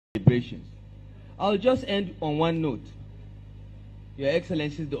operations. I'll just end on one note. Your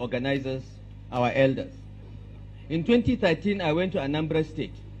Excellencies, the organizers, our elders. In 2013, I went to Anambra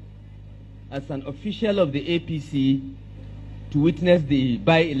State as an official of the APC to witness the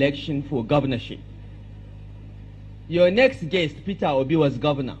by-election for governorship. Your next guest, Peter Obi, was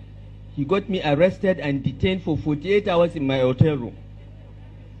governor. He got me arrested and detained for 48 hours in my hotel room.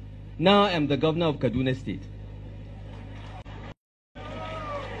 Now I'm the governor of Kaduna State.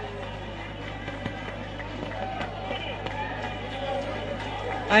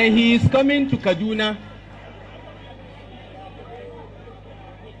 And he is coming to Kaduna.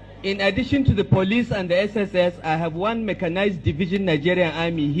 In addition to the police and the SSS, I have one mechanized division Nigerian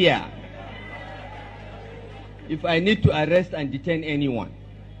army here if I need to arrest and detain anyone.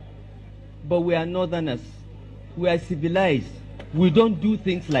 But we are northerners. We are civilized. We don't do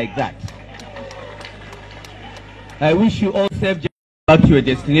things like that. I wish you all safe back to your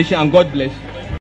destination, and God bless you.